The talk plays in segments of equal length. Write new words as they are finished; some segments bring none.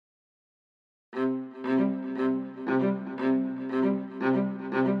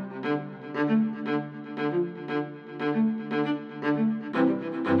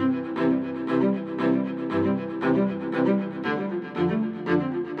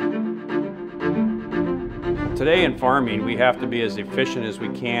Today in farming, we have to be as efficient as we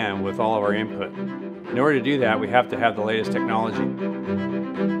can with all of our input. In order to do that, we have to have the latest technology.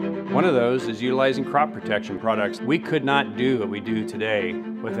 One of those is utilizing crop protection products. We could not do what we do today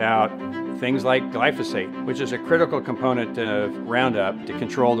without things like glyphosate, which is a critical component of Roundup to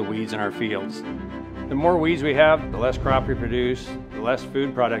control the weeds in our fields. The more weeds we have, the less crop we produce, the less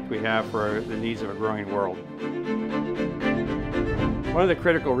food product we have for the needs of a growing world. One of the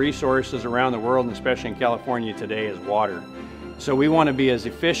critical resources around the world, and especially in California today, is water. So we want to be as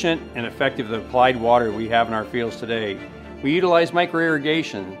efficient and effective with the applied water we have in our fields today. We utilize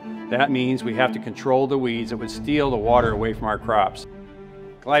micro-irrigation. That means we have to control the weeds that would steal the water away from our crops.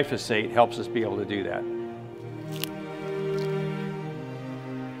 Glyphosate helps us be able to do that.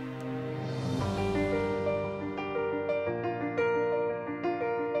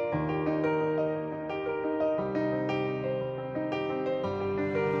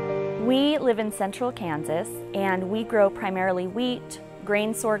 We live in central Kansas, and we grow primarily wheat,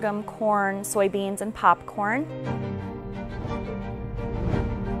 grain sorghum, corn, soybeans, and popcorn.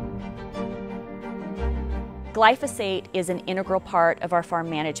 Glyphosate is an integral part of our farm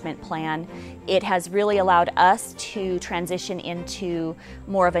management plan. It has really allowed us to transition into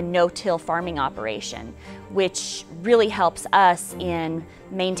more of a no-till farming operation, which really helps us in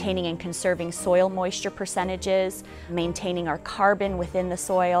maintaining and conserving soil moisture percentages, maintaining our carbon within the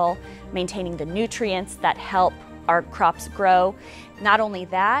soil, maintaining the nutrients that help our crops grow. Not only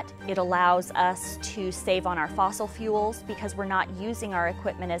that, it allows us to save on our fossil fuels because we're not using our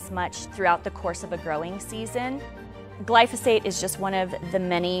equipment as much throughout the course of a growing season. Glyphosate is just one of the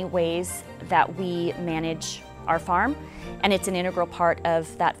many ways that we manage our farm, and it's an integral part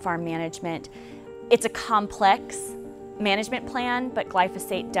of that farm management. It's a complex management plan, but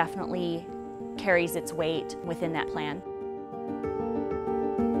glyphosate definitely carries its weight within that plan.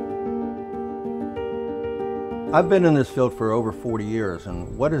 I've been in this field for over 40 years,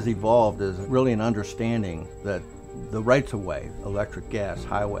 and what has evolved is really an understanding that the rights-of-way, electric, gas,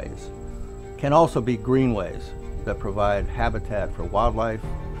 highways, can also be greenways that provide habitat for wildlife,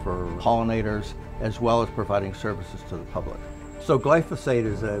 for pollinators, as well as providing services to the public. So glyphosate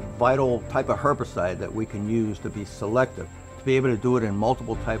is a vital type of herbicide that we can use to be selective, to be able to do it in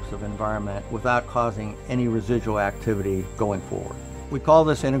multiple types of environment without causing any residual activity going forward. We call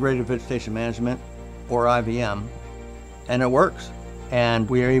this integrated vegetation management, or IVM, and it works. And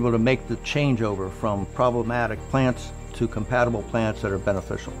we are able to make the changeover from problematic plants to compatible plants that are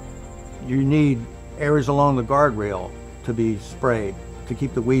beneficial. You need areas along the guardrail to be sprayed to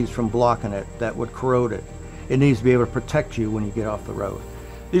keep the weeds from blocking it that would corrode it. It needs to be able to protect you when you get off the road.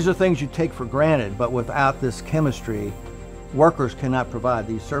 These are things you take for granted, but without this chemistry, workers cannot provide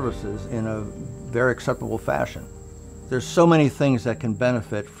these services in a very acceptable fashion. There's so many things that can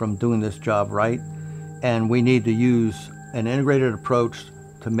benefit from doing this job right, and we need to use an integrated approach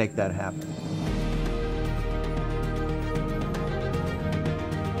to make that happen.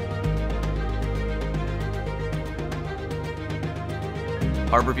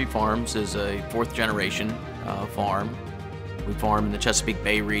 Harborview Farms is a fourth generation farm. We farm in the Chesapeake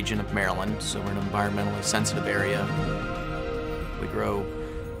Bay region of Maryland, so we're in an environmentally sensitive area. We grow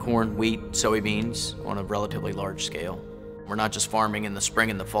corn, wheat, soybeans on a relatively large scale. We're not just farming in the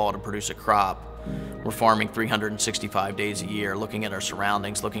spring and the fall to produce a crop. We're farming 365 days a year, looking at our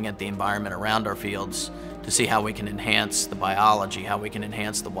surroundings, looking at the environment around our fields to see how we can enhance the biology, how we can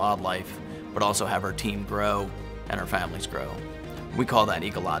enhance the wildlife, but also have our team grow and our families grow. We call that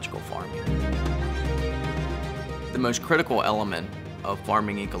ecological farming. The most critical element of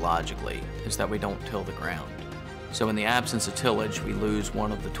farming ecologically is that we don't till the ground. So in the absence of tillage, we lose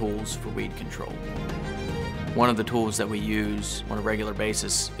one of the tools for weed control. One of the tools that we use on a regular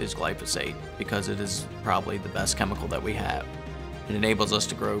basis is glyphosate because it is probably the best chemical that we have. It enables us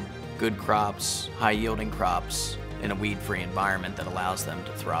to grow good crops, high-yielding crops in a weed-free environment that allows them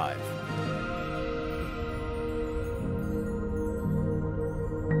to thrive.